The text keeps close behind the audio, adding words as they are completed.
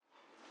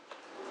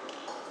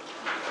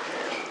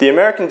The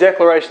American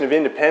Declaration of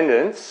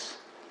Independence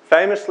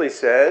famously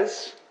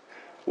says,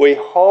 "We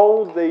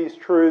hold these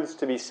truths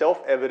to be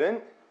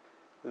self-evident,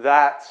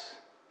 that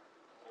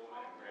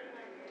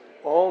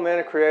all men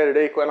are created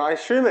equal," and I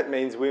assume it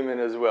means women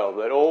as well,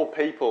 that all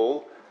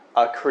people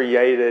are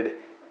created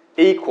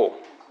equal.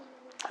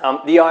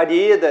 The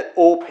idea that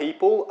all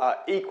people are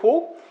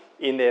equal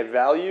in their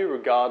value,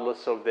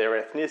 regardless of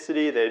their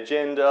ethnicity, their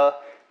gender,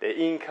 their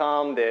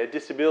income, their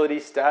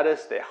disability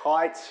status, their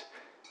height,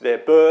 their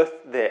birth,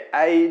 their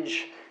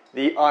age,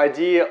 the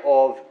idea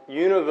of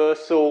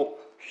universal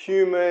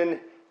human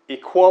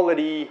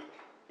equality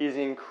is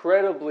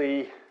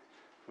incredibly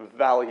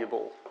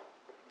valuable.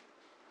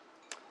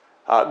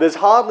 There's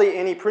hardly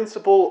any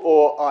principle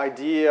or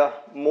idea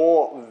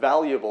more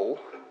valuable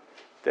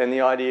than the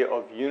idea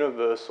of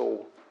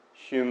universal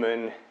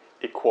human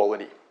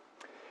equality.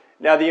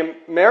 Now, the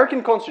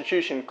American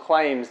Constitution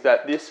claims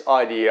that this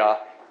idea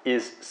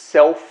is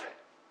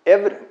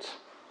self-evident.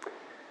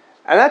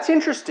 And that's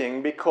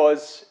interesting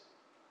because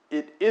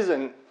it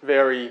isn't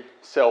very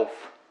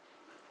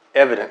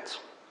self-evident.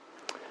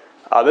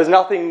 There's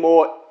nothing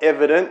more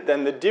evident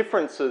than the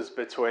differences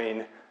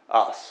between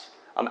us.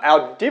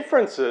 Our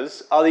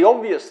differences are the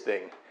obvious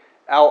thing.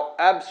 Our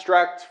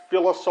abstract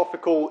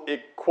philosophical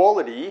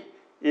equality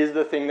is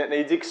the thing that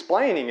needs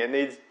explaining, it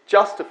needs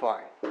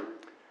justifying.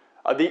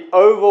 The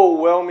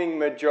overwhelming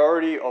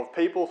majority of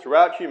people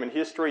throughout human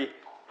history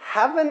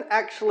haven't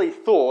actually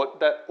thought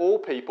that all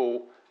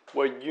people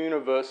were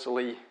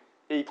universally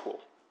equal.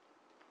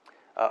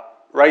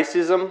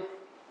 Racism,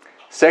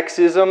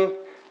 sexism,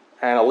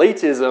 and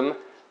elitism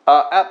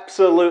are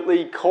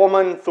absolutely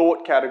common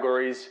thought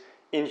categories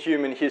in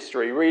human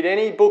history. Read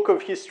any book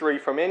of history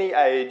from any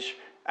age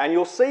and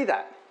you'll see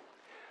that.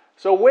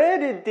 So where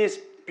did this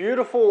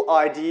beautiful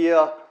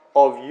idea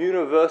of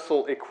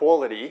universal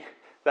equality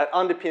that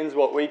underpins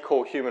what we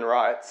call human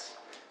rights,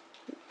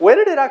 where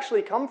did it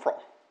actually come from?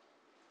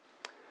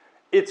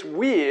 It's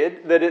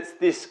weird that it's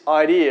this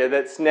idea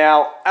that's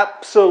now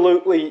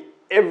absolutely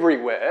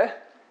everywhere,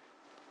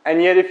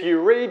 and yet if you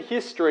read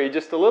history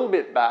just a little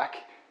bit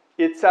back,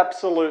 it's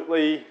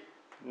absolutely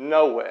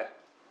nowhere.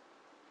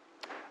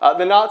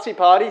 The Nazi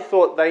Party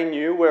thought they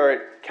knew where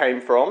it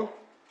came from.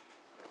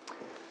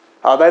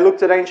 They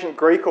looked at ancient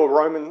Greek or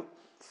Roman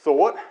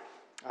thought.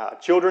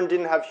 Children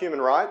didn't have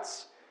human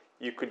rights.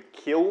 You could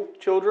kill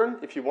children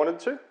if you wanted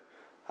to.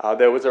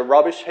 There was a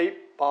rubbish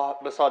heap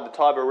beside the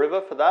Tiber River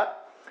for that.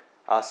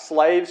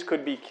 Slaves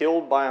could be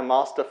killed by a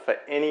master for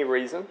any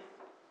reason.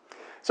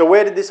 So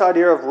where did this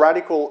idea of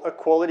radical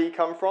equality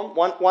come from?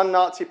 One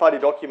Nazi Party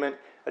document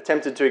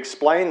attempted to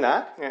explain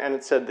that, and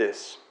it said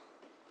this: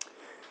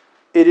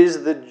 "It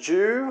is the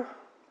Jew,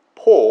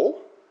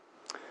 Paul,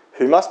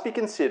 who must be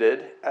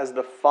considered as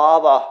the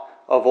father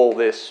of all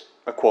this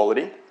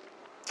equality,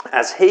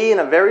 as he, in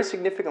a very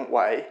significant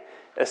way,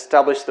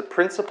 established the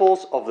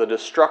principles of the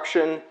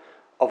destruction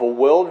of a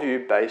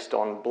worldview based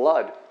on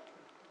blood."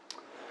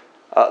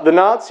 The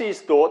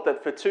Nazis thought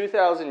that for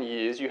 2,000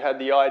 years you had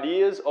the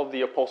ideas of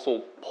the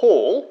Apostle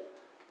Paul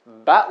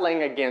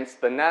battling against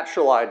the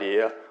natural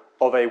idea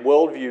of a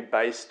worldview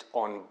based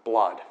on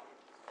blood.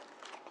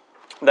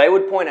 They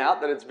would point out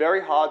that it's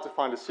very hard to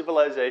find a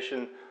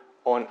civilization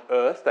on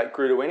Earth that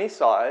grew to any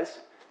size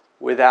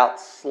without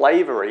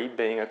slavery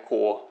being a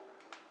core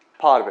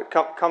part of it.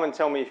 Come and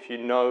tell me if you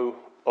know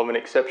of an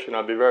exception.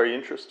 I'd be very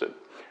interested.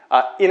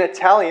 In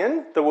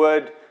Italian, the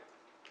word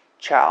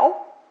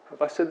ciao,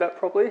 have I said that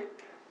properly?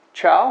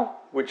 Ciao,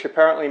 which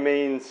apparently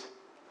means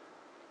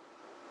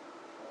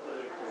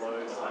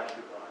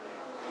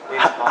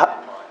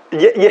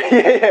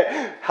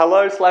yeah.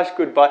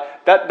 Hello/goodbye.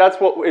 That's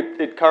what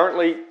it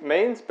currently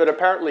means, but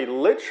apparently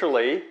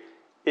literally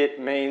it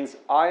means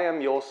I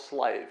am your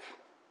slave.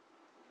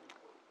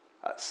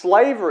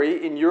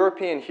 Slavery in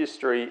European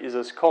history is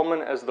as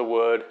common as the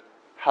word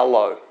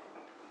hello.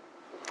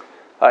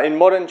 In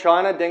modern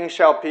China, Deng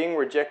Xiaoping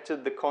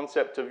rejected the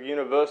concept of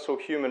universal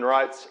human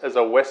rights as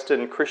a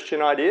Western Christian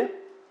idea.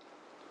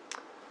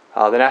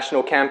 The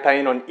National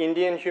Campaign on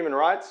Indian Human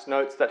Rights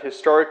notes that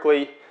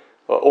historically,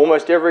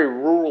 almost every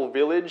rural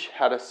village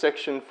had a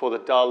section for the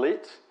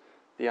Dalit,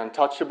 the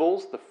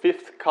untouchables, the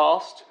fifth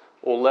caste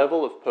or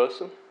level of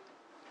person.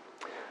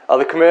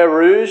 The Khmer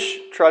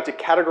Rouge tried to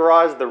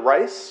categorize the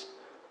race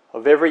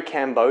of every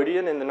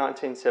Cambodian in the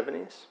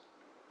 1970s.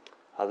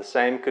 The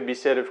same could be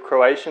said of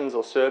Croatians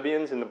or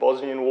Serbians in the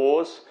Bosnian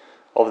Wars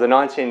of the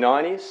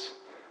 1990s,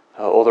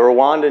 or the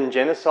Rwandan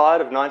genocide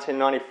of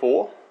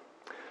 1994.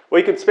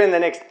 We could spend the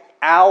next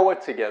hour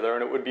together,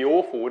 and it would be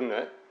awful, wouldn't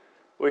it?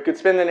 We could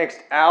spend the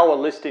next hour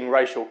listing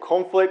racial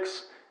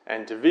conflicts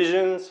and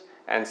divisions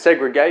and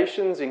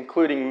segregations,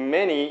 including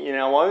many in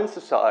our own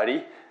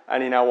society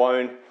and in our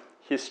own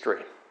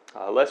history.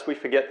 Lest we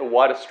forget the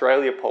White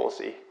Australia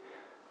policy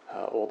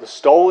or the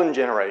stolen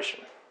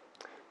generation,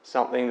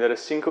 something that a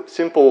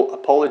simple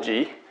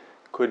apology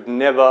could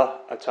never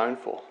atone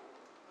for.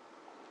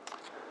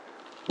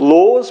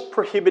 Laws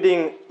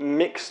prohibiting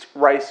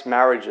mixed-race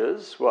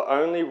marriages were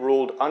only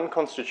ruled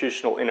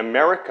unconstitutional in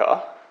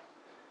America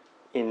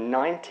in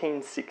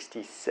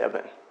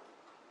 1967.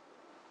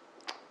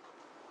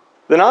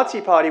 The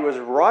Nazi Party was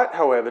right,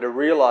 however, to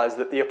realise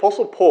that the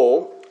Apostle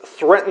Paul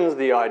threatens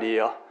the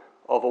idea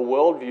of a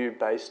worldview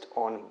based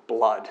on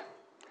blood.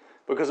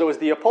 Because it was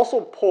the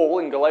Apostle Paul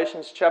in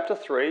Galatians chapter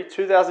 3,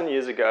 2,000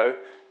 years ago,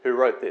 who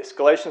wrote this.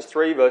 Galatians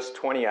 3, verse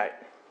 28.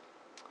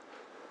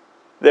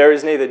 There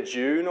is neither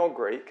Jew nor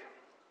Greek.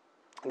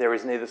 There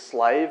is neither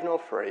slave nor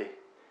free.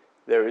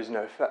 There is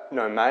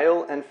no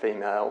male and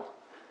female,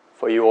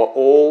 for you are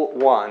all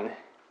one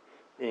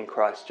in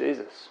Christ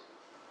Jesus.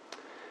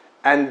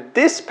 And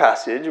this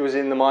passage was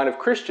in the mind of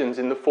Christians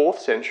in the 4th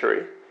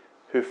century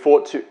who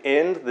fought to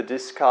end the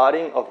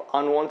discarding of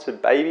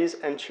unwanted babies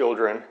and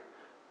children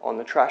on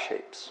the trash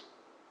heaps.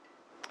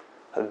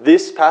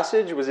 This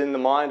passage was in the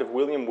mind of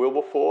William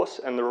Wilberforce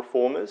and the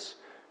Reformers,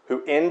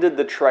 who ended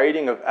the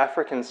trading of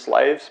African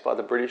slaves by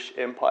the British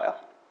Empire.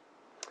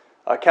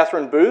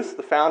 Catherine Booth,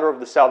 the founder of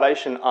the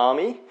Salvation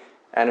Army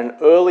and an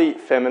early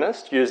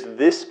feminist, used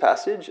this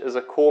passage as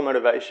a core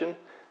motivation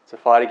to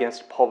fight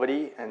against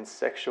poverty and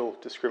sexual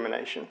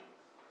discrimination.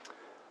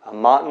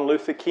 Martin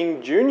Luther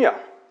King Jr.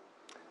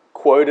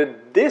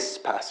 quoted this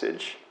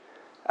passage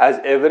as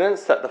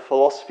evidence that the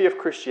philosophy of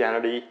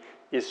Christianity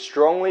is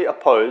strongly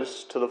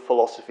opposed to the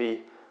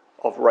philosophy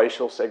of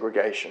racial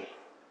segregation.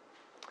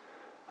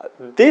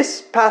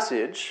 This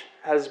passage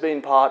has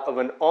been part of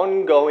an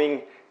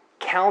ongoing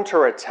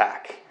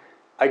counterattack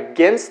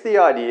against the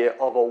idea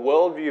of a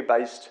worldview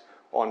based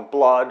on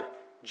blood,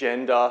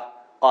 gender,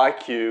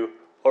 IQ,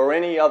 or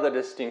any other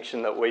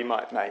distinction that we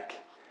might make.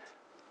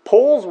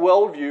 Paul's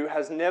worldview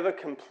has never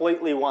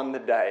completely won the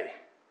day,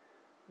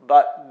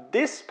 but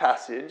this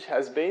passage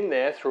has been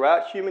there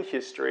throughout human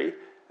history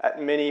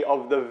at many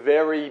of the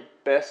very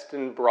best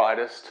and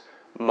brightest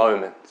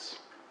moments.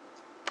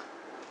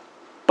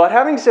 But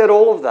having said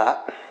all of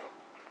that,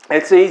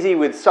 it's easy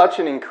with such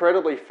an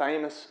incredibly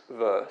famous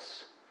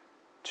verse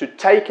to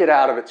take it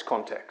out of its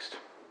context.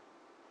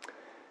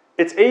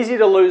 It's easy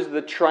to lose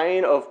the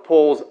train of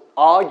Paul's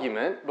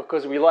argument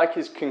because we like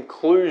his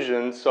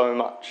conclusion so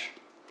much.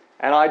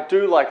 And I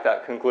do like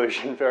that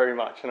conclusion very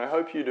much, and I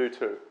hope you do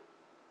too.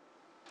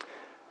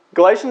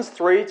 Galatians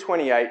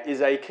 3:28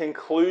 is a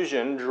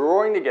conclusion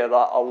drawing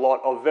together a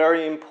lot of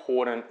very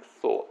important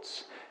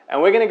thoughts.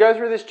 And we're going to go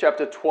through this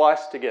chapter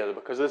twice together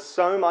because there's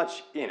so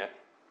much in it.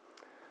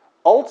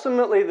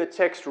 Ultimately, the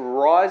text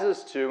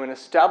rises to and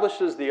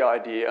establishes the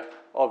idea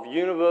of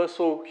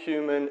universal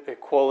human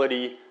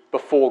equality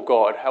before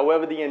God.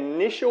 However, the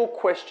initial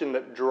question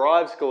that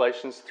drives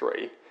Galatians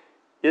 3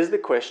 is the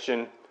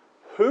question,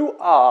 who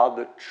are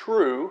the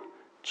true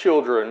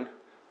children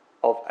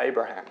of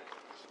Abraham?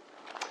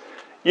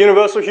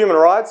 Universal human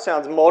rights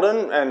sounds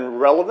modern and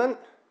relevant,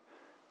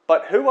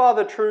 but who are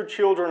the true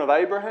children of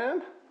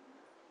Abraham?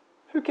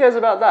 Who cares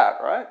about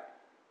that, right?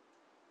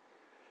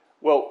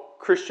 Well,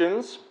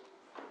 Christians,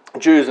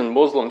 Jews and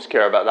Muslims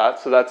care about that,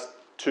 so that's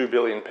 2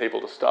 billion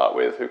people to start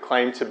with who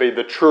claim to be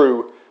the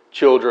true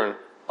children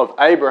of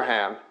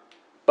Abraham.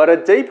 But a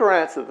deeper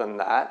answer than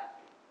that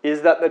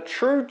is that the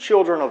true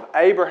children of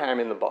Abraham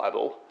in the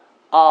Bible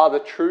are the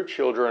true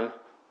children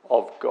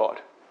of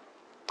God.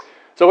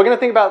 So we're going to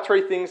think about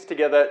 3 things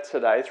together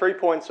today, 3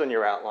 points on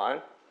your outline.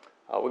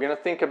 We're going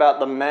to think about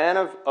the man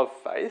of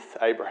faith,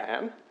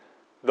 Abraham,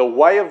 the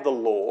way of the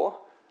law,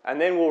 and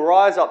then we'll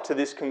rise up to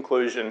this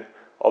conclusion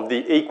of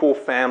the equal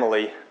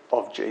family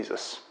of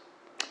Jesus.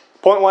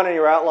 Point 1 in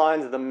your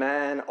outline is the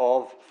man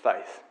of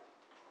faith.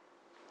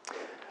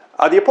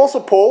 The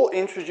Apostle Paul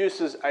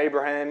introduces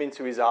Abraham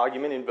into his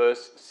argument in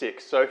verse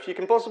 6. So if you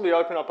can possibly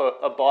open up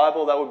a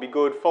Bible, that would be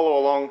good. Follow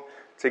along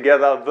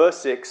together. Verse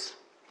 6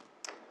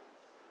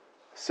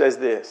 says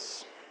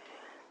this.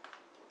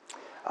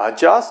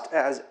 Just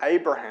as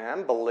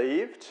Abraham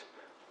believed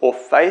or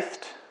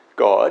faithed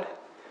God,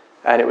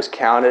 and it was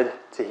counted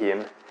to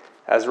him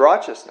as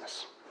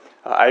righteousness.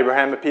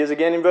 Abraham appears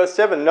again in verse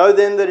 7. Know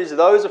then that it is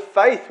those of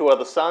faith who are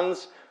the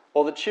sons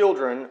or the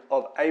children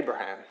of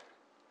Abraham.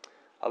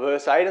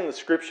 Verse 8 in the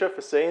scripture,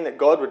 foreseeing that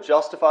God would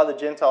justify the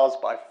Gentiles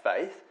by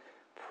faith,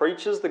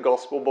 preaches the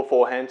gospel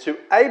beforehand to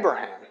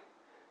Abraham,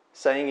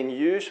 saying, in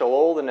you shall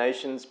all the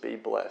nations be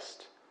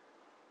blessed.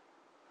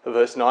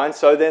 Verse 9,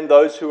 so then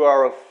those who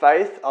are of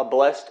faith are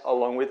blessed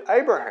along with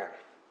Abraham,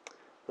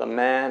 the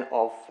man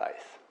of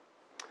faith.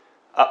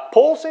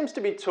 Paul seems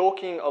to be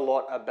talking a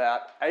lot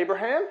about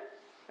Abraham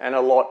and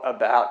a lot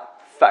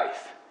about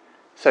faith.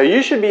 So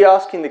you should be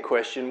asking the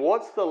question,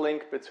 what's the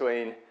link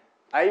between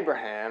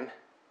Abraham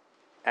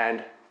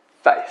and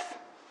faith?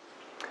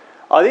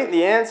 I think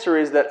the answer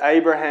is that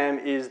Abraham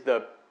is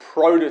the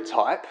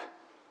prototype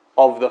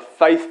of the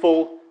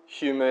faithful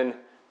human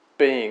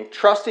being,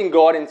 trusting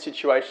God in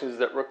situations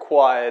that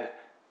required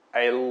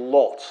a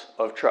lot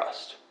of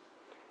trust.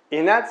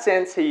 In that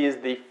sense, he is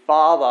the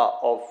father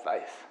of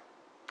faith.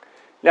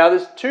 Now,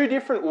 there's 2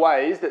 different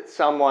ways that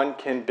someone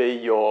can be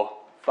your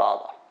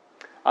father.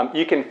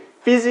 You can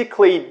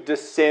physically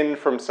descend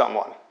from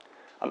someone.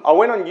 I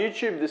went on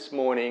YouTube this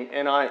morning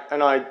and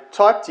I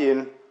typed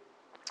in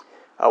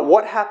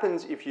what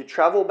happens if you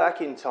travel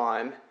back in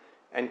time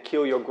and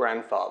kill your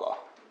grandfather.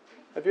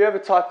 Have you ever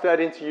typed that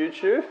into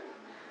YouTube?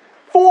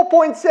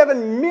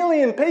 4.7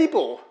 million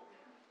people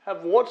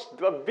have watched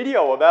a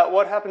video about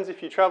what happens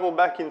if you travel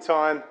back in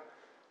time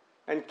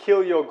and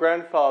kill your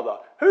grandfather.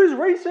 Who's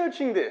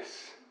researching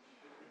this?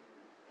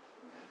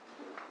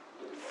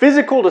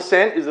 Physical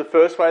descent is the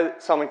first way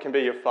that someone can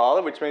be your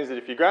father, which means that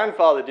if your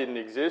grandfather didn't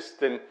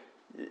exist, then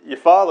your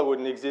father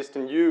wouldn't exist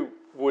and you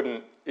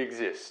wouldn't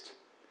exist.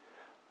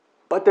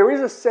 But there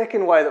is a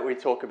second way that we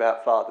talk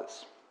about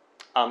fathers.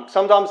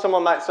 Sometimes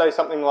someone might say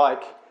something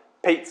like,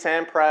 Pete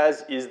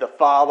Sampras is the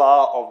father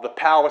of the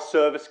power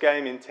service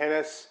game in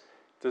tennis.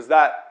 Does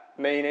that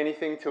mean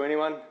anything to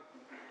anyone?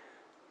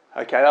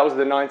 Okay, that was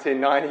the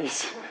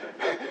 1990s.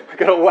 I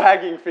got a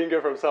wagging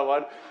finger from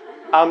someone.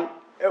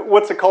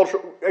 What's a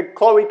cultural...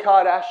 Khloe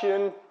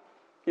Kardashian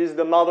is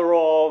the mother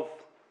of...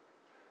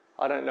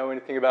 I don't know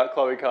anything about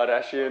Khloe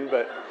Kardashian,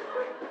 but...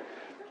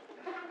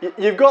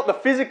 You've got the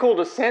physical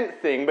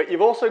descent thing, but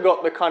you've also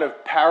got the kind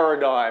of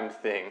paradigm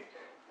thing.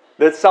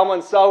 That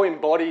someone so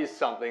embodies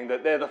something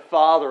that they're the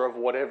father of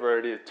whatever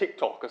it is,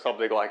 TikTok or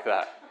something like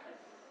that.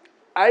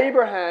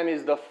 Abraham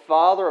is the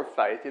father of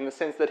faith in the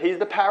sense that he's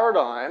the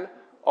paradigm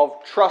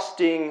of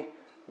trusting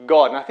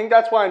God. And I think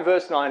that's why in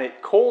verse 9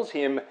 it calls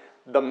him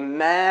the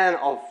man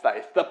of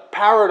faith, the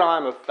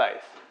paradigm of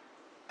faith.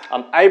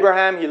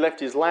 Abraham, he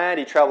left his land,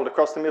 he travelled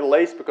across the Middle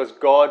East because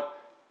God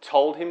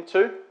told him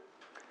to.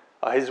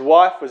 His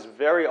wife was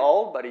very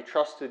old, but he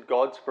trusted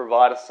God to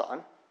provide a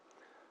son.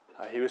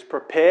 He was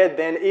prepared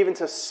then even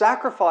to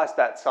sacrifice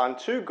that son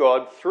to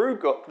God,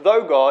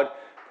 though God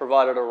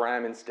provided a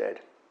ram instead.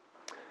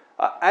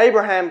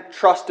 Abraham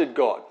trusted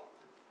God.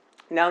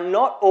 Now,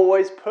 not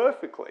always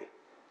perfectly.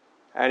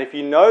 And if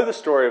you know the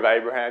story of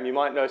Abraham, you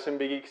might know some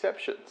big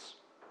exceptions.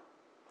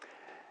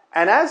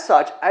 And as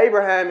such,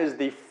 Abraham is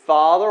the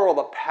father or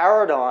the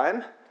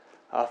paradigm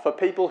for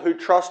people who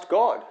trust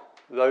God,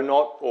 though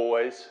not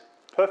always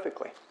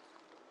perfectly.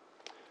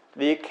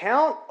 The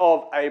account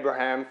of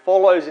Abraham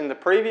follows in the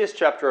previous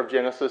chapter of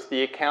Genesis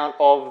the account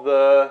of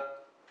the...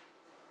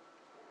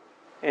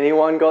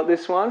 Anyone got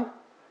this one?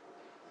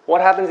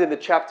 What happens in the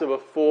chapter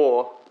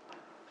before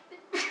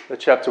the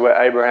chapter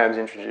where Abraham's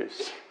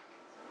introduced?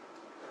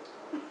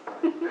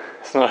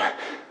 It's not...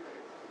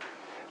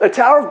 The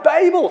Tower of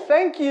Babel.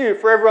 Thank you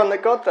for everyone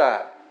that got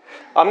that.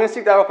 I'm going to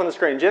stick that up on the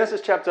screen.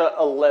 Genesis chapter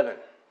 11.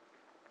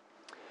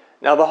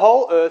 Now the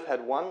whole earth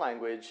had one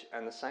language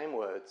and the same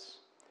words.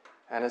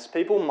 And as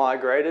people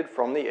migrated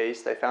from the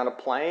east, they found a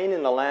plain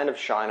in the land of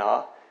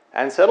Shinar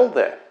and settled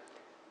there.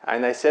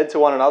 And they said to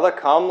one another,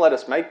 "Come, let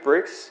us make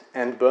bricks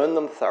and burn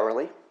them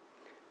thoroughly."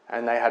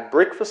 And they had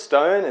brick for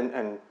stone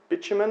and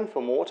bitumen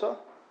for mortar.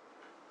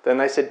 Then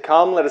they said,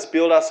 "Come, let us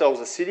build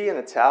ourselves a city and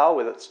a tower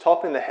with its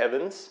top in the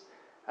heavens,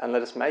 and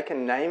let us make a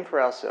name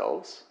for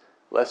ourselves,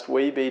 lest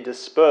we be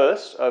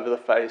dispersed over the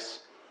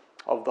face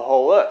of the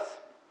whole earth."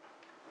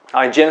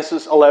 In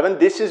Genesis 11,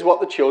 this is what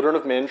the children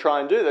of men try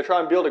and do. They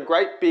try and build a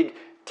great big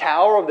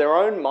tower of their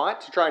own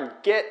might to try and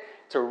get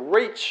to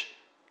reach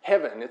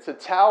heaven. It's a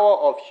tower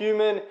of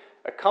human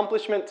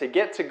accomplishment to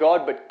get to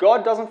God, but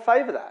God doesn't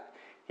favour that.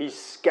 He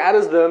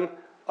scatters them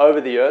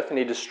over the earth and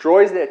he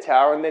destroys their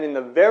tower. And then in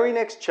the very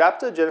next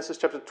chapter, Genesis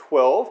chapter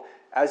 12,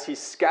 as he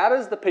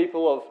scatters the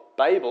people of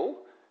Babel,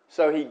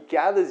 so he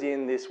gathers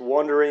in this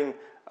wandering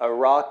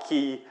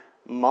Iraqi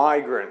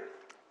migrant.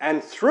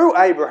 And through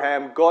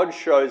Abraham, God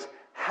shows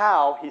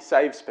how he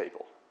saves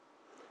people.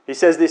 He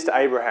says this to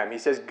Abraham. He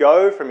says,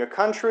 "Go from your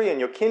country and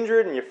your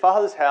kindred and your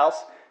father's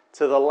house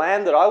to the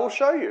land that I will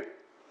show you.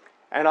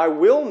 And I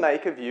will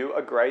make of you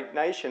a great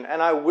nation.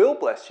 And I will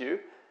bless you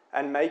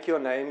and make your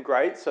name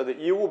great so that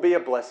you will be a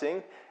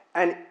blessing.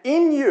 And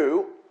in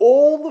you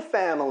all the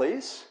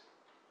families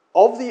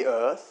of the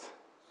earth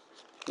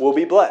will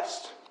be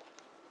blessed."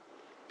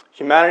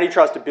 Humanity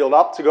tries to build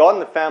up to God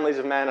and the families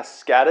of man are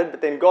scattered.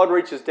 But then God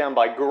reaches down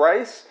by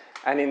grace.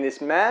 And in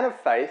this man of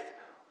faith,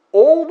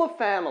 all the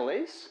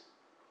families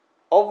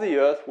of the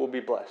earth will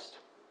be blessed.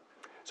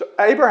 So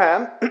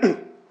Abraham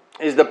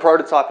is the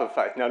prototype of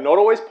faith. Now, not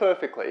always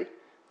perfectly,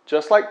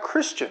 just like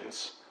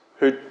Christians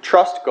who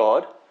trust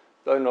God,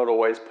 though not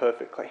always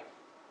perfectly.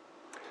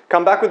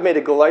 Come back with me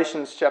to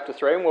Galatians chapter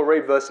 3 and we'll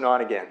read verse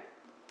 9 again.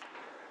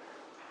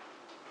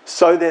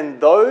 "So then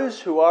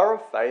those who are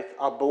of faith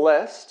are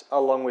blessed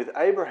along with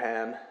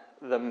Abraham,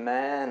 the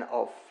man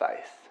of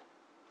faith."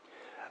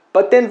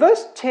 But then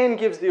verse 10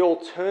 gives the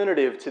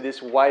alternative to this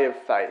way of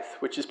faith,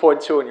 which is point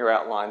 2 in your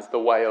outlines, the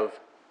way of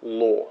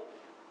law.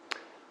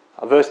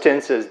 Verse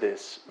 10 says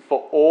this,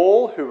 "For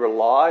all who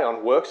rely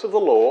on works of the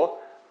law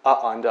are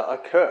under a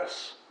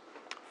curse.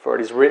 For it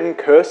is written,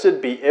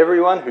 'Cursed be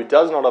everyone who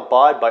does not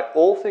abide by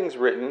all things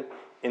written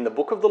in the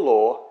book of the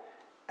law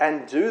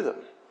and do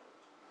them.'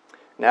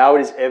 Now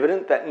it is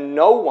evident that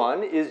no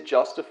one is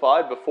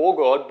justified before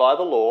God by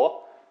the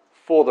law,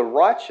 for the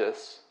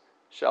righteous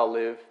shall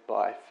live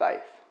by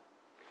faith."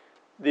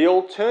 The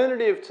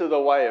alternative to the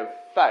way of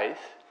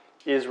faith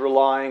is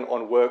relying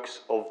on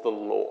works of the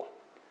law.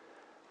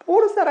 But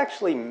what does that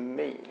actually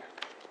mean?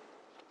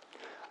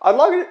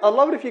 love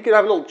it if you could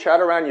have a little chat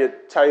around your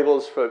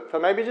tables for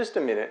maybe just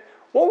a minute.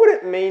 What would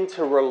it mean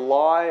to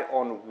rely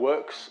on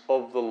works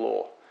of the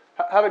law?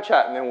 Have a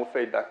chat and then we'll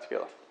feed back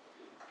together.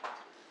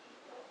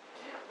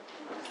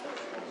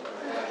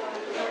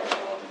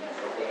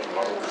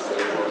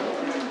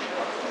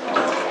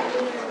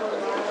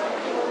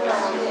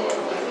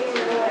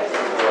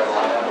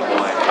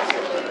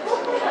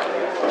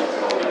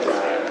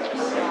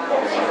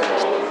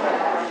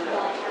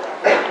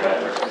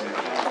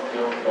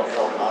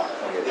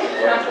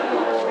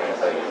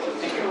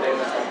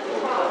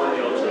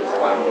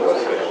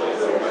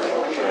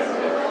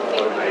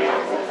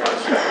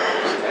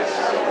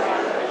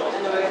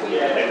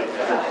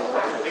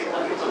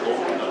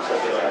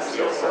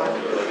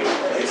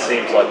 It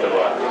seems like the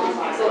right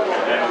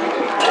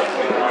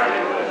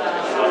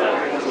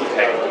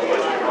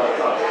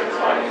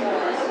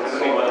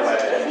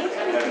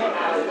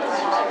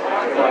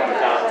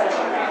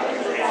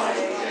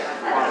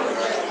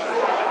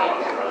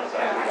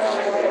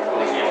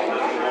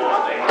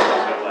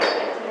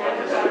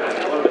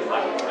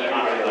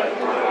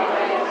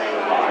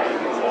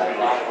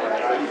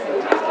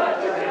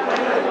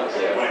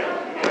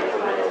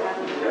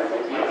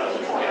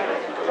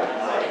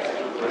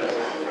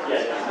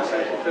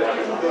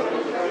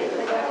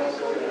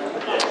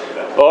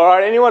All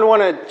right, anyone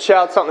want to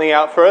shout something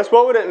out for us?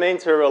 What would it mean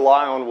to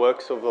rely on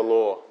works of the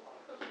law?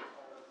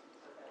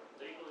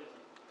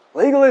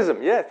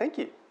 Legalism, yeah, thank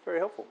you. Very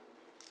helpful.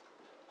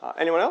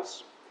 Anyone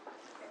else?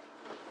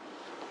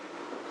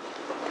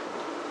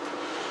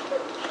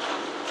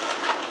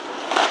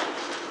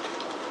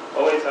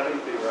 always having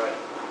to be right.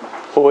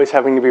 Always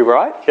having to be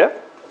right, yeah?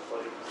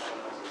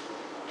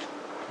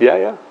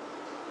 Yeah.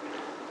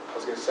 I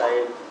was going to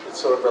say,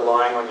 it's sort of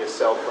relying on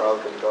yourself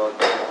rather than God.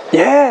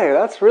 Yeah,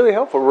 that's really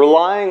helpful.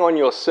 Relying on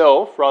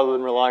yourself rather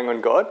than relying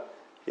on God.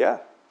 Yeah.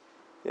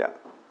 Yep.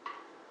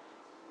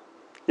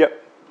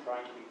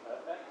 Trying to be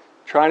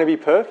perfect. Trying to be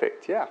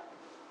perfect, yeah.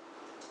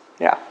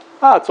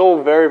 It's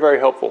all very, very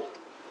helpful.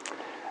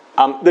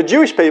 The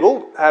Jewish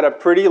people had a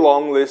pretty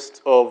long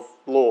list of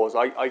laws.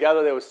 I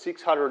gather there were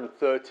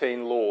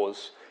 613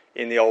 laws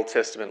in the Old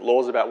Testament.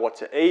 Laws about what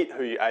to eat,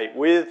 who you ate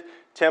with,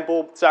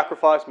 temple,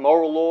 sacrifice,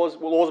 moral laws,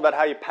 laws about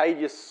how you paid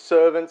your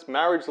servants,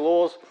 marriage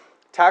laws,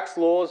 tax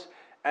laws.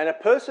 And a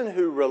person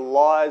who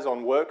relies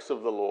on works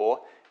of the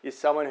law is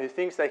someone who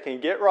thinks they can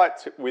get right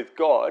with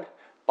God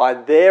by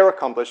their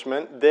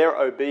accomplishment, their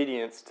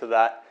obedience to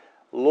that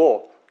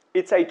law.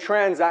 It's a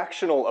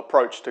transactional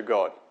approach to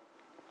God.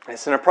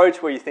 It's an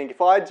approach where you think,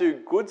 if I do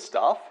good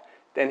stuff,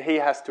 then he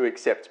has to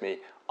accept me.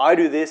 I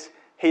do this,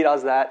 he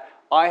does that.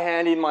 I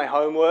hand in my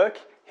homework,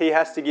 he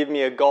has to give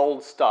me a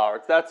gold star.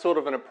 It's that sort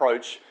of an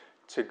approach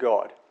to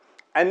God.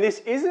 And this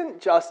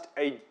isn't just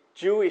a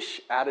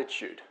Jewish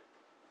attitude.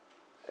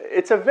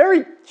 It's a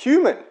very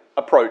human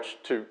approach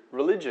to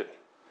religion.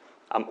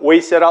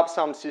 We set up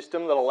some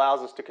system that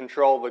allows us to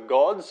control the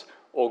gods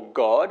or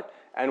God,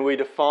 and we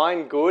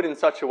define good in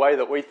such a way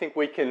that we think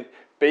we can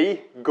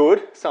be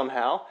good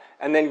somehow,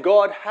 and then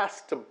God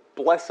has to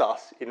bless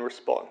us in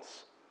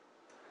response.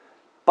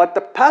 But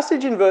the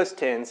passage in verse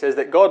 10 says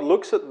that God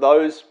looks at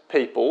those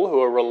people who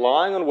are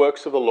relying on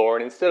works of the law,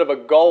 and instead of a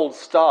gold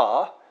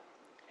star,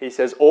 he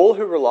says all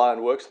who rely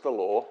on works of the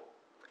law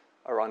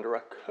are under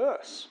a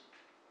curse.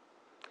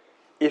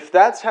 If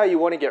that's how you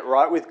want to get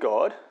right with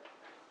God,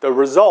 the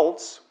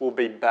results will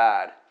be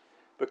bad.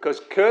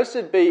 Because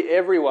cursed be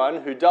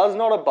everyone who does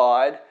not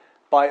abide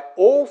by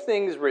all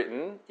things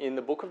written in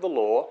the book of the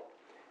law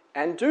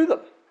and do them.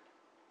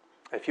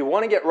 If you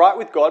want to get right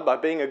with God by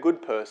being a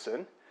good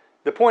person,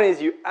 the point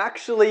is you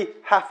actually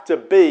have to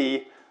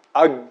be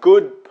a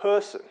good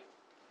person.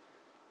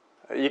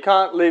 You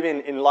can't live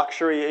in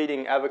luxury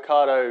eating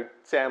avocado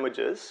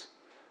sandwiches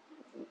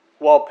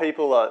while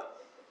people are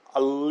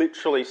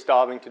literally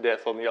starving to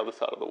death on the other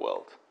side of the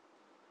world.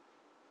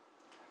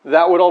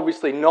 That would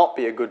obviously not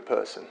be a good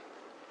person.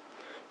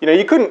 You know,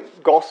 you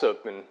couldn't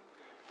gossip and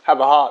have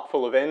a heart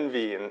full of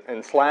envy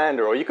and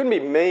slander, or you couldn't be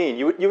mean.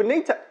 You would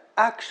need to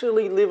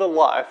actually live a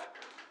life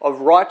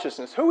of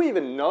righteousness. Who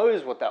even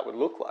knows what that would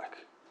look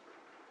like?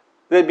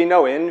 There'd be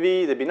no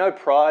envy, there'd be no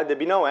pride, there'd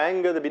be no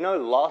anger, there'd be no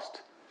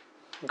lust.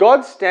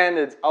 God's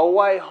standards are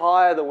way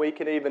higher than we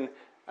can even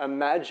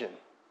imagine.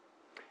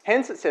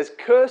 Hence it says,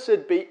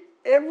 cursed be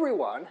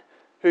everyone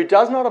who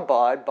does not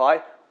abide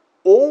by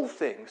all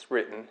things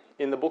written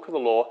in the book of the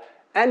law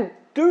and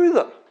do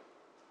them.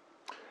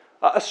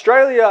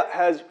 Australia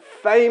has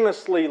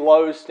famously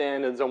low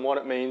standards on what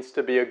it means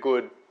to be a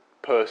good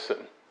person.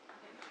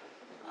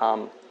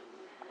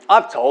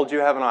 I've told you,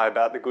 haven't I,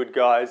 about the good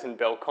guys in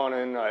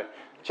Belconnen. I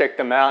checked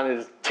them out, and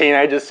there's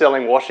teenagers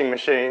selling washing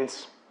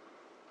machines.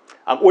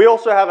 We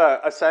also have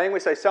a saying. We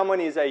say someone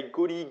is a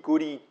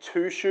goody-goody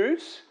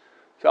two-shoes.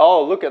 So,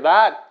 oh, look at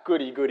that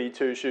goody-goody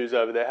two-shoes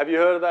over there. Have you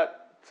heard of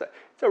that?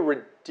 It's a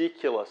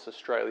ridiculous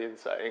Australian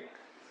saying.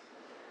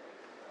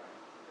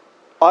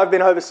 I've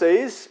been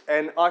overseas,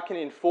 and I can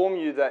inform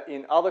you that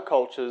in other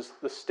cultures,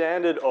 the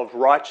standard of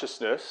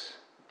righteousness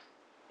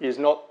is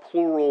not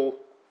plural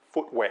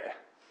footwear.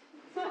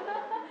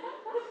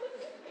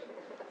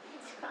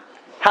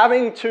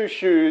 Having two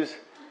shoes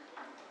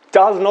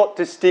does not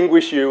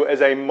distinguish you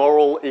as a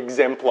moral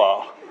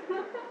exemplar.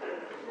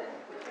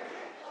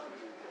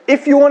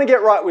 If you want to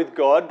get right with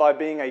God by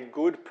being a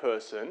good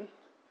person,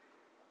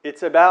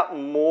 it's about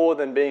more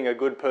than being a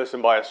good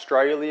person by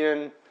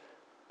Australian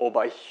or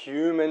by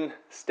human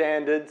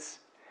standards.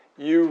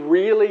 You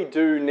really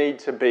do need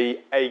to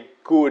be a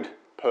good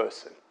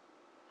person.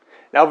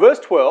 Now, verse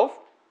 12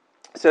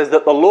 says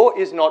that the law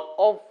is not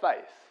of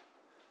faith.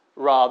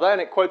 Rather, and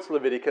it quotes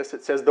Leviticus,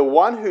 it says, the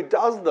one who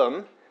does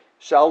them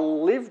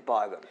shall live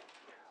by them.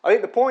 I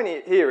think the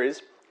point here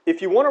is,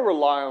 if you want to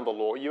rely on the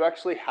law, you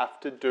actually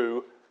have to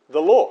do the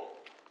law.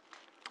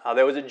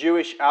 There was a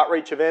Jewish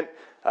outreach event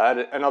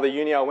at another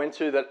uni I went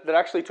to that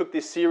actually took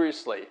this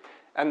seriously.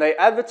 And they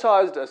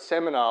advertised a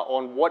seminar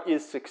on what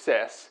is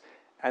success.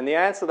 And the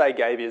answer they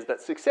gave is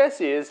that success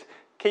is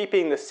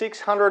keeping the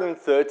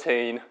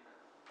 613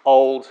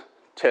 Old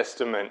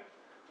Testament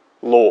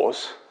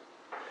laws.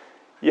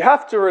 You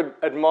have to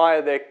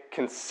admire their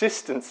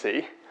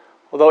consistency,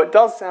 although it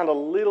does sound a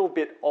little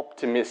bit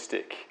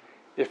optimistic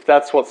if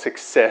that's what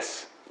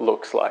success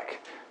looks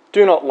like.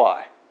 Do not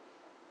lie.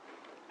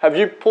 Have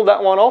you pulled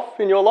that one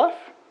off in your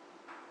life?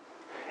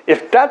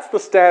 If that's the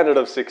standard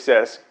of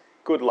success,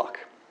 good luck.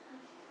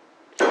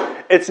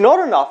 It's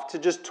not enough to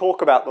just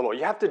talk about the law.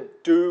 You have to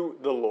do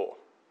the law.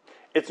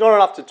 It's not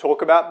enough to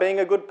talk about being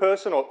a good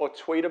person or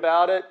tweet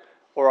about it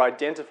or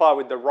identify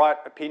with the right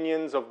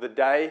opinions of the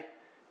day.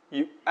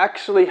 You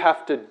actually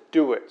have to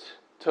do it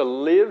to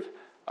live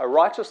a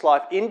righteous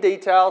life in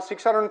detail,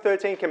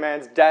 613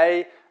 commands,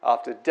 day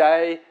after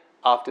day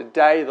after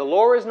day. The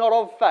law is not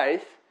of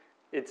faith.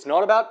 It's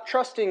not about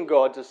trusting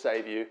God to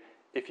save you.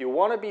 If you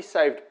want to be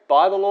saved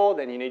by the law,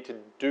 then you need to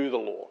do the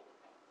law.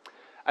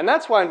 And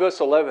that's why in verse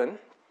 11,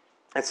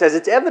 it says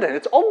it's evident,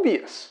 it's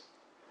obvious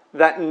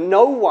that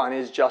no one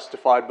is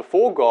justified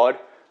before God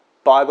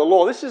by the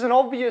law. This is an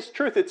obvious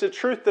truth. It's a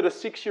truth that a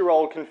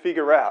 6-year-old can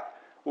figure out.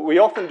 We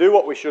often do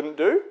what we shouldn't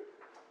do,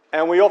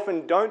 and we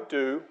often don't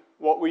do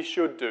what we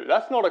should do.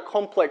 That's not a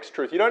complex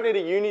truth. You don't need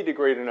a uni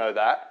degree to know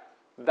that.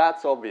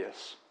 That's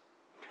obvious.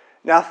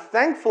 Now,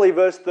 thankfully,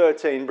 verse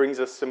 13 brings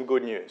us some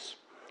good news.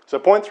 So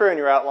point 3 on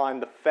your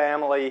outline, the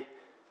family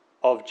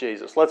of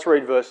Jesus. Let's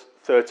read verse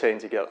 13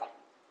 together.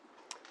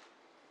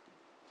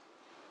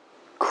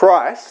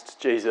 Christ,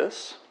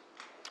 Jesus,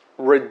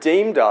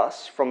 redeemed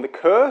us from the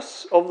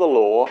curse of the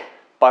law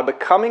by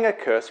becoming a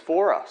curse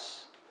for us.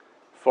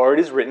 For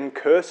it is written,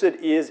 cursed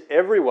is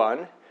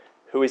everyone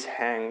who is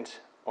hanged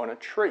on a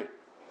tree.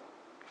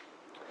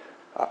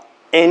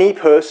 Any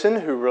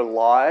person who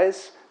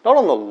relies not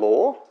on the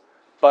law,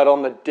 but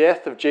on the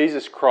death of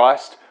Jesus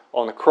Christ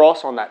on the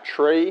cross, on that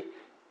tree,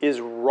 is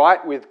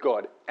right with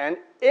God. And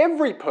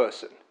every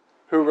person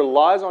who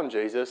relies on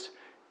Jesus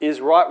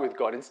is right with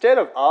God. Instead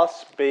of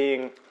us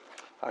being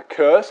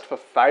cursed for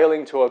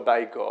failing to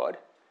obey God,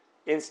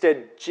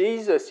 instead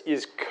Jesus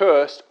is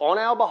cursed on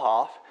our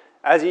behalf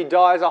as he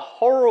dies a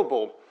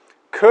horrible,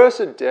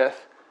 cursed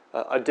death,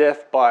 a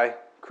death by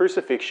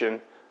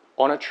crucifixion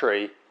on a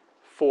tree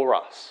for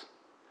us.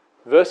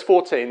 Verse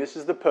 14, this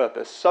is the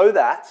purpose, so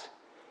that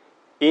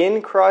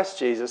in Christ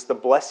Jesus the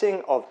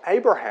blessing of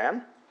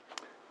Abraham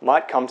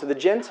might come to the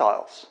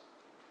Gentiles,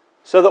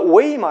 so that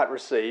we might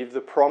receive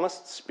the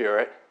promised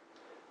Spirit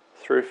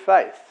through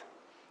faith.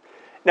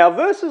 Now,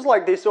 verses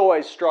like this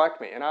always strike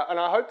me, and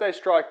I hope they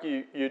strike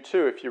you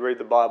too if you read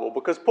the Bible,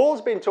 because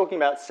Paul's been talking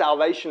about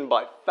salvation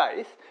by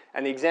faith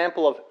and the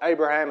example of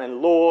Abraham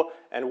and law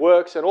and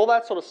works and all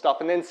that sort of stuff,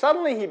 and then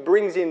suddenly he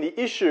brings in the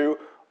issue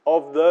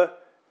of the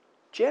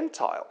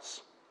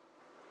Gentiles.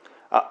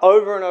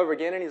 Over and over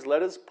again in his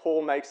letters,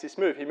 Paul makes this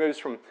move. He moves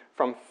from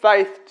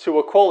faith to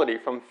equality,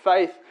 from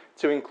faith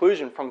to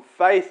inclusion, from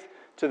faith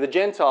to the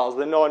Gentiles,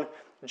 the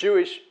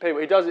non-Jewish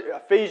people. He does it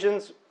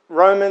Ephesians,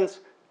 Romans,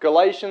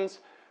 Galatians.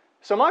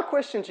 So my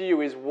question to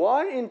you is,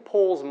 why in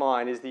Paul's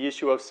mind is the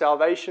issue of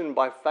salvation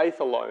by faith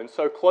alone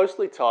so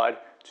closely tied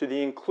to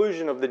the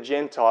inclusion of the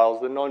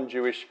Gentiles, the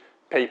non-Jewish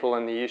people,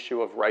 and the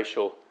issue of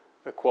racial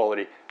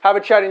equality? Have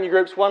a chat in your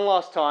groups one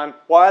last time.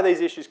 Why are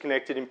these issues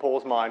connected in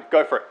Paul's mind?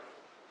 Go for it.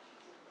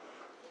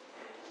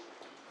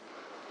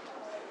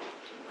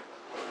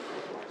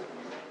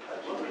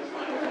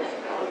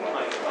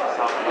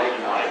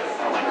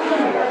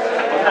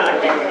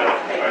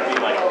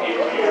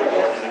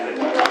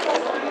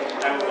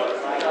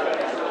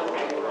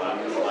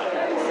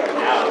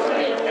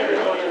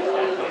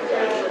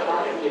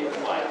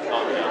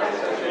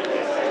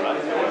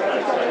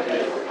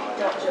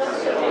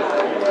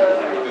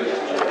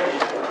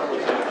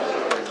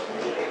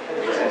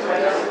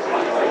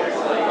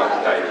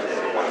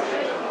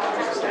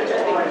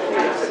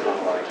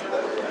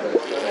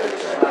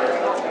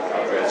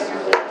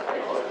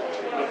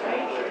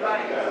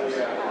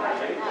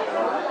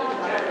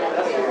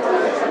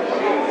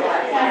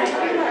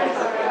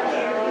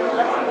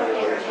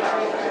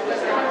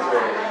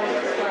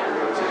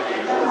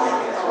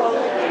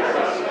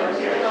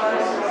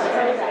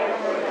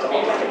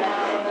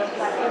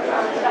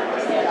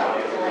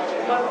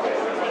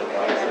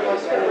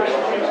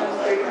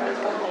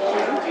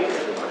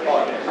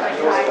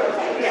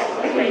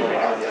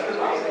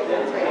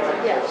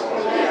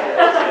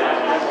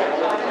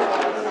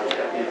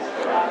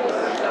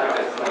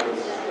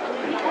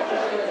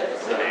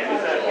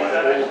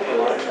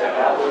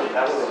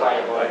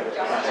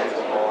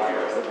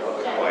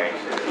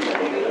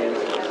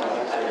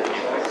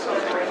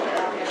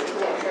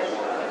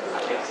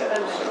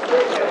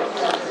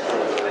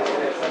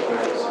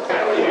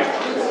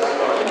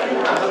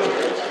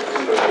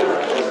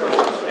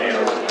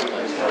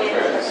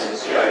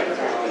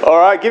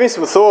 right, give me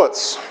some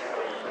thoughts.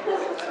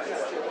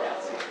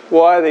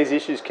 Why are these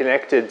issues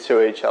connected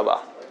to each other?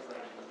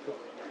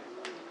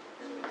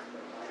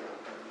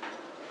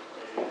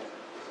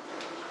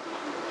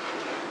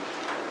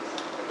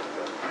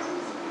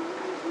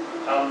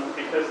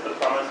 Because the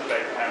promise of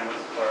Abraham was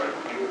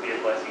for you would be a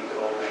blessing to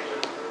all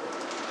nations.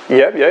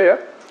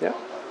 Yeah.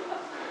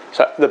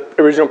 So the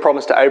original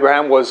promise to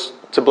Abraham was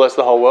to bless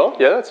the whole world.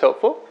 Yeah, that's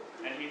helpful.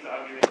 And he's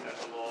arguing that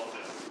the law,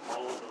 that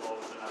all of the law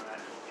was an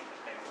unnatural thing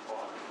that came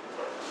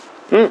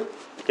upon.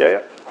 Yeah.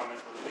 The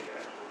promise was a bigger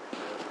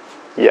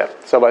actual. Yeah.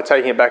 So by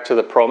taking it back to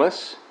the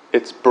promise,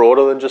 it's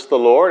broader than just the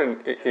law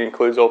and it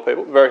includes all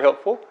people. Very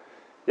helpful.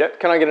 Yeah.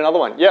 Can I get another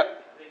one? Yeah. I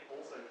think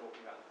also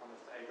talking about the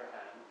promise to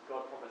Abraham,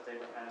 God promised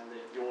Abraham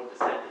that your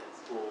descendants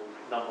will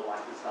number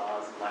like the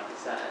stars and like the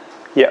sand.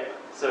 Yeah.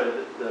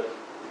 So the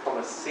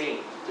promise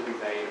seemed to be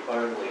made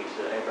only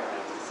to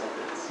Abraham's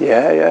descendants.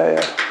 Yeah.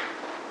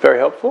 Very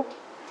helpful.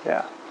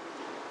 Yeah.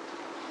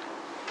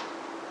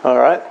 All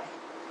right.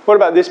 What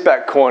about this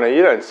back corner?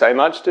 You don't say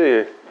much, do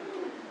you?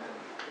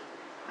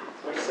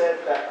 We said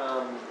that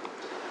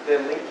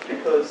they're linked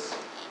because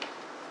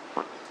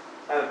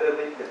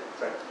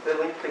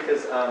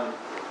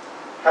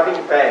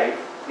having faith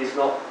is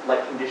not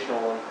like conditional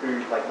on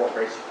what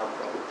race you come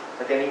from.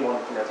 Like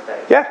anyone can have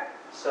faith. Yeah.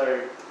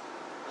 So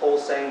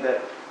Paul's saying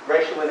that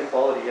racial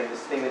inequality and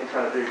this thing that you're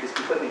trying to do is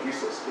completely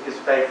useless because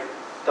faith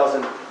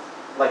doesn't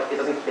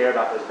care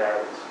about those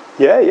barriers.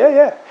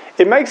 Yeah.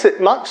 It makes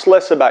it much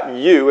less about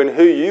you and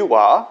who you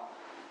are,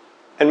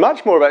 and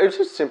much more about it's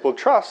just simple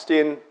trust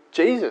in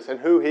Jesus and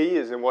who He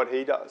is and what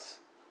He does.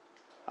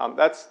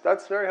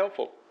 That's very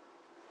helpful.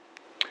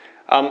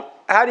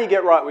 How do you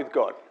get right with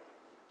God?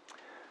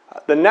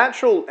 The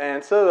natural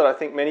answer that I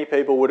think many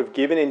people would have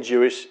given in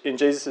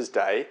Jesus'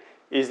 day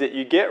is that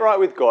you get right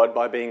with God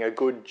by being a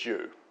good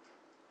Jew.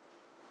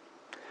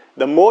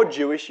 The more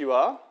Jewish you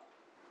are,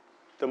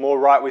 the more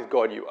right with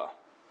God you are.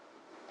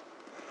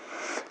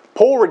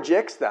 Paul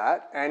rejects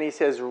that and he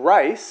says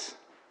race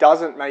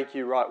doesn't make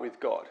you right with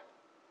God.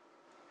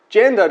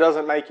 Gender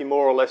doesn't make you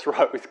more or less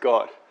right with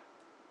God.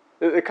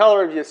 The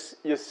colour of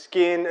your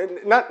skin,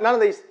 none of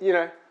these,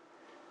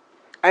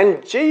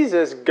 And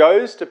Jesus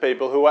goes to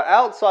people who are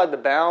outside the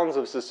bounds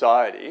of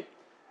society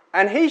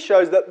and he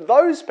shows that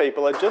those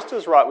people are just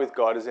as right with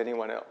God as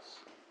anyone else.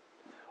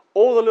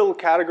 All the little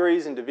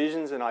categories and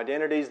divisions and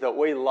identities that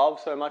we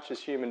love so much as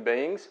human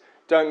beings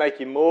don't make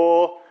you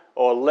more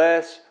or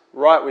less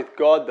right with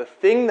God. The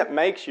thing that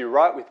makes you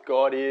right with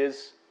God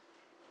is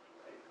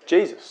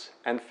Jesus,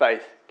 and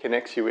faith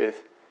connects you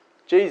with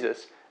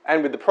Jesus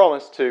and with the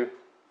promise to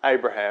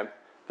Abraham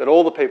that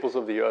all the peoples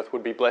of the earth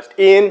would be blessed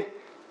in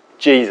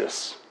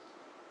Jesus.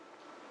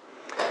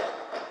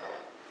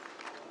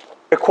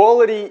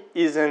 Equality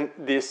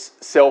isn't this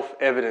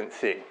self-evident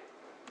thing.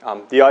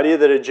 The idea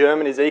that a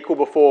German is equal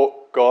before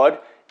God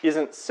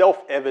isn't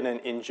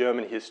self-evident in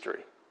German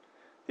history.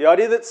 The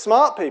idea that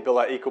smart people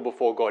are equal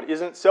before God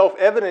isn't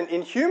self-evident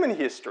in human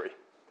history.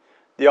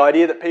 The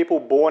idea that people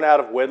born out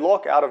of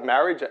wedlock, out of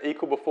marriage, are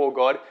equal before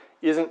God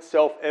isn't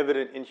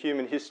self-evident in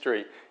human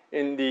history.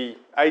 In the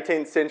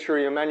 18th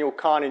century, Immanuel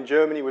Kant in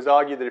Germany was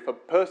argued that if a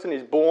person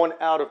is born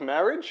out of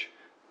marriage,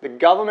 the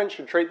government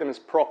should treat them as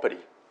property.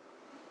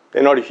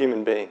 They're not a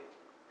human being.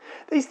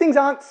 These things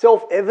aren't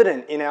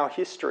self-evident in our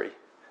history.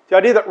 The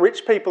idea that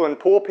rich people and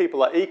poor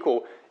people are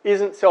equal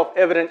isn't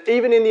self-evident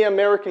even in the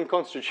American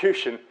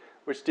Constitution,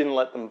 which didn't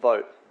let them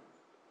vote.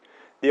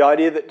 The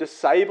idea that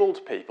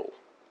disabled people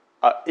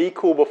are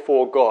equal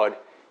before God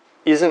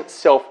isn't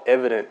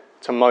self-evident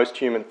to most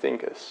human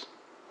thinkers.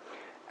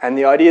 And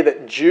the idea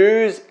that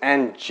Jews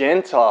and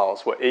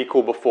Gentiles were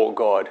equal before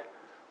God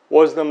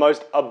was the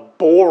most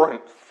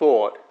abhorrent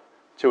thought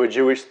to a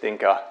Jewish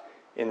thinker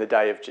in the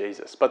day of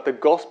Jesus. But the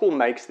gospel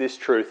makes this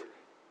truth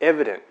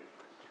evident.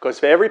 Because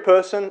for every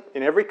person,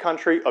 in every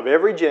country, of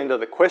every gender,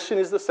 the question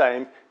is the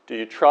same: do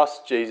you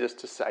trust Jesus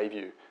to save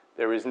you?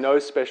 There is no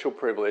special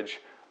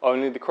privilege,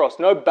 only the cross.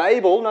 No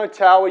Babel, no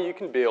tower you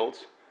can build,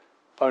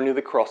 only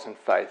the cross and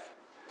faith.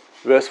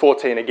 Verse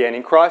 14 again,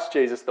 in Christ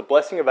Jesus, the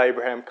blessing of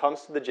Abraham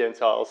comes to the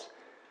Gentiles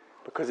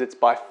because it's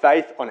by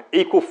faith on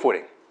equal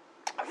footing.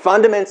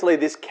 Fundamentally,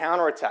 this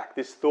counterattack,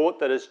 this thought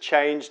that has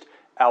changed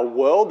our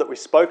world that we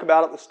spoke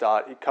about at the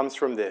start, it comes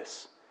from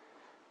this.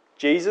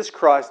 Jesus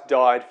Christ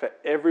died for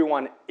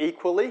everyone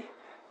equally.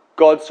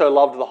 God so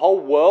loved the whole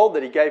world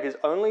that he gave his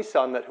only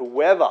Son, that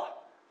whoever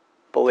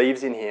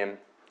believes in him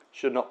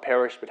should not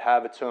perish but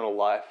have eternal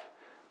life.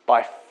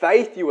 By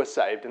faith you are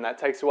saved, and that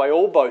takes away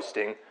all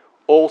boasting,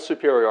 all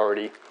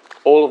superiority,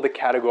 all of the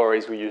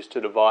categories we use to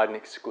divide and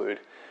exclude.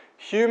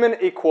 Human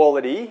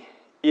equality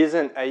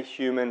isn't a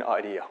human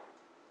idea.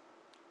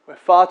 We're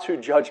far too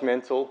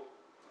judgmental,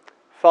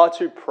 far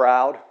too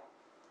proud.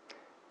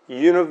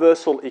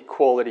 Universal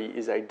equality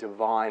is a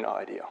divine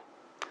idea.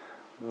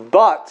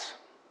 But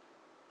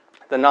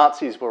the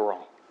Nazis were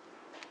wrong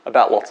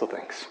about lots of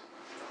things.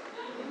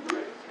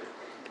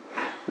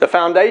 The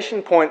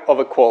foundation point of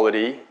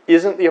equality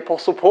isn't the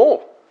Apostle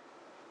Paul.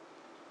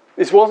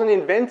 This wasn't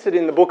invented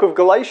in the book of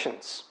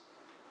Galatians.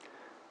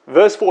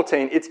 Verse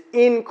 14, it's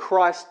in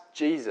Christ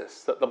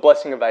Jesus that the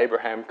blessing of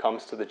Abraham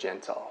comes to the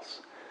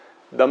Gentiles.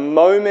 The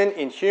moment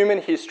in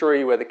human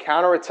history where the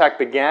counterattack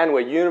began,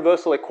 where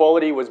universal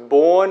equality was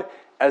born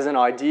as an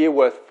idea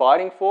worth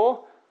fighting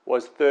for,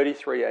 was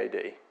 33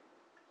 AD.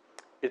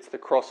 It's the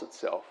cross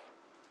itself.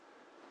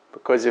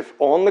 Because if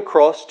on the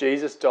cross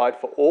Jesus died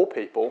for all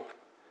people,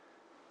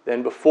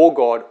 then before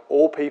God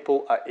all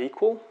people are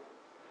equal,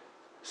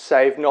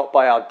 saved not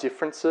by our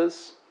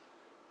differences,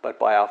 but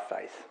by our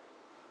faith.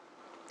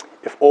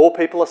 If all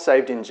people are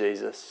saved in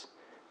Jesus,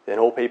 then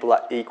all people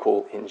are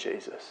equal in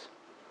Jesus.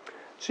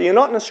 So you're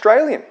not an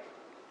Australian,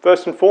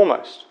 first and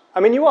foremost. I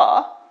mean, you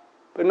are,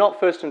 but not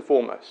first and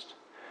foremost.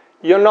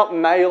 You're not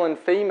male and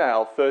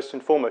female, first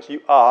and foremost.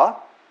 You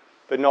are,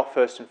 but not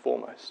first and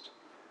foremost.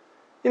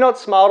 You're not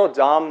smart or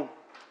dumb.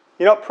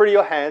 You're not pretty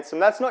or handsome.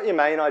 That's not your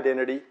main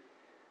identity.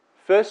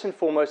 First and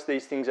foremost,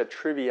 these things are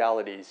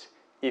trivialities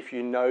if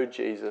you know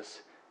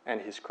Jesus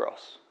and his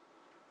cross.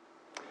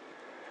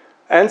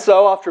 And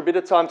so, after a bit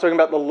of time talking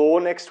about the law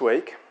next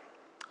week,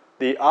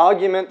 the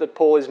argument that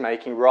Paul is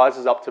making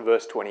rises up to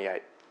verse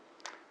 28.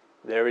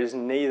 There is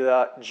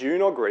neither Jew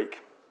nor Greek.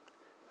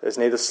 There's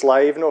neither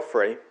slave nor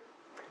free.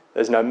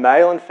 There's no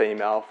male and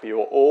female, for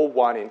you are all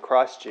one in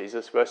Christ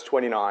Jesus. Verse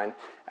 29,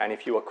 and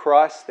if you are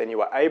Christ, then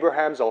you are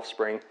Abraham's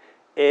offspring,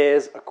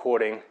 heirs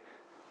according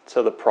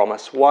to the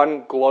promise.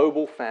 One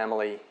global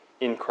family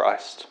in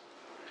Christ.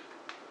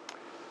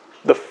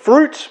 The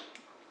fruit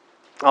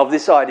of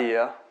this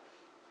idea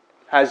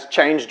has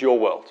changed your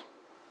world.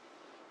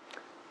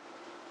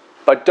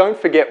 But don't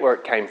forget where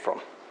it came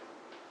from.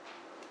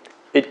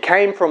 It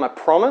came from a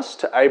promise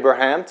to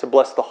Abraham to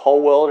bless the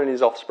whole world and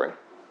his offspring.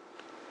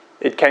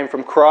 It came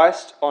from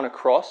Christ on a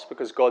cross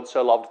because God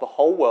so loved the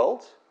whole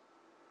world.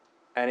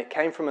 And it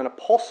came from an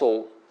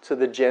apostle to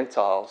the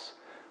Gentiles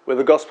with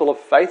the gospel of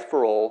faith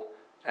for all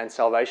and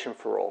salvation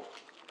for all.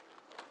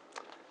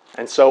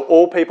 And so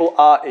all people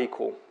are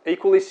equal,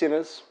 equally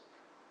sinners,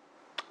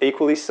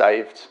 equally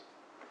saved,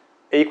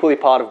 equally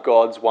part of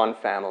God's one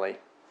family,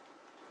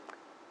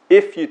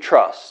 if you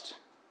trust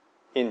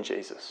in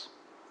Jesus.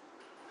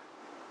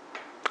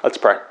 Let's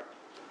pray.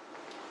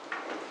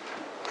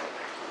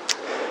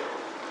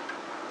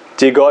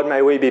 Dear God,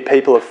 may we be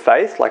people of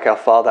faith like our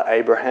father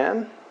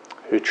Abraham,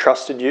 who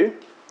trusted you.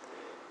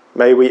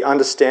 May we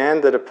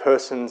understand that a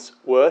person's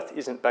worth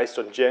isn't based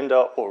on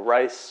gender or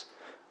race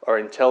or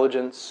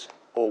intelligence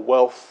or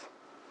wealth.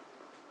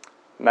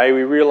 May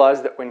we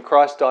realize that when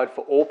Christ died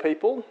for all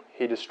people,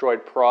 he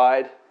destroyed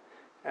pride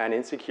and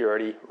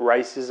insecurity,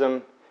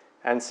 racism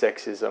and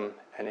sexism,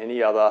 and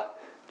any other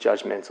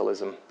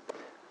judgmentalism.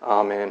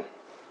 Amen.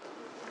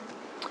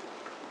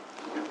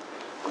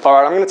 All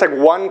right, I'm going to take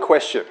one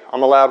question.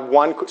 I'm allowed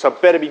one, so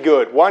it better be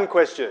good. One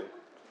question.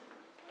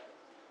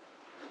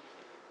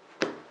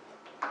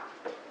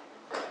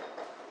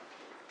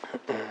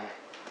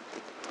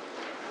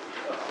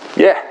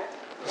 Yeah.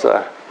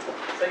 So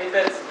if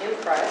it's in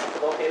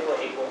Christ, all people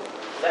are equal,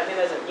 does that mean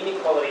there's an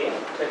inequality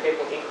between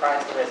people in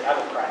Christ and those out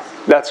of Christ?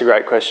 that's a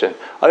great question.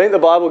 I think the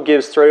Bible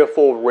gives 3 or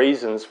 4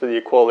 reasons for the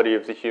equality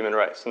of the human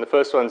race. And the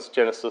first one's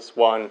Genesis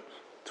 1,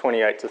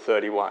 28 to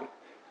 31.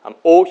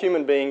 All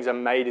human beings are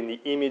made in the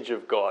image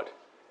of God.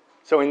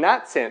 So in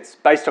that sense,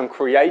 based on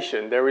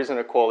creation, there is an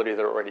equality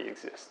that already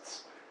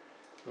exists.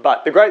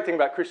 But the great thing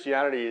about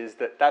Christianity is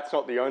that that's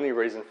not the only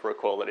reason for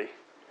equality.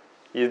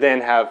 You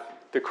then have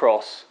the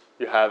cross,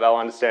 you have our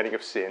understanding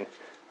of sin,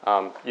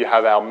 you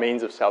have our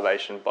means of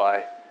salvation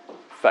by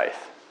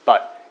faith.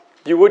 But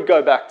you would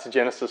go back to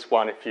Genesis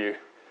 1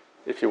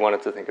 if you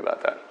wanted to think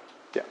about that.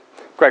 Yeah,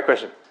 great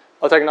question.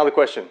 I'll take another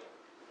question.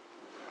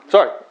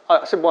 Sorry,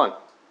 I said one.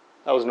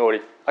 That was naughty.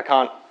 I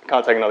can't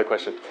take another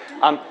question.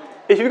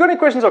 If you've got any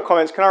questions or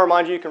comments, can I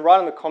remind you, you can write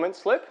on the comment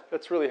slip.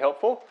 That's really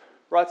helpful.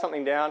 Write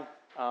something down.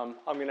 I'm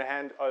going to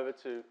hand over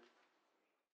to